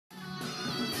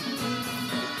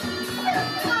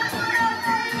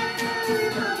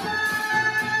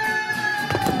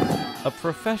A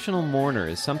professional mourner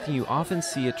is something you often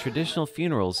see at traditional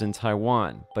funerals in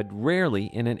Taiwan, but rarely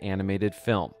in an animated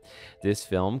film. This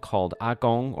film, called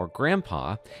Gong or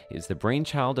Grandpa, is the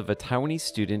brainchild of a Taiwanese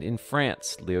student in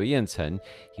France, Liu Yanchen.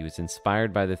 He was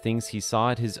inspired by the things he saw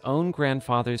at his own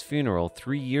grandfather's funeral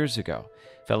 3 years ago.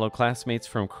 Fellow classmates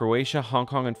from Croatia, Hong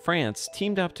Kong, and France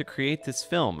teamed up to create this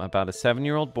film about a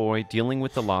 7-year-old boy dealing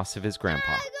with the loss of his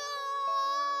grandpa.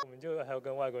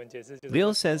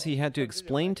 Leo says he had to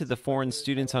explain to the foreign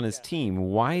students on his team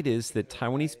why it is that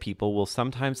Taiwanese people will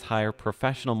sometimes hire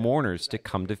professional mourners to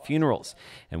come to funerals,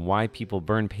 and why people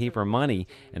burn paper money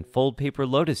and fold paper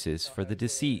lotuses for the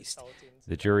deceased.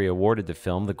 The jury awarded the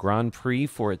film the Grand Prix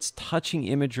for its touching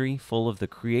imagery full of the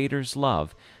creator's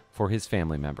love for his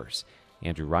family members.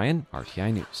 Andrew Ryan,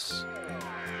 RTI News.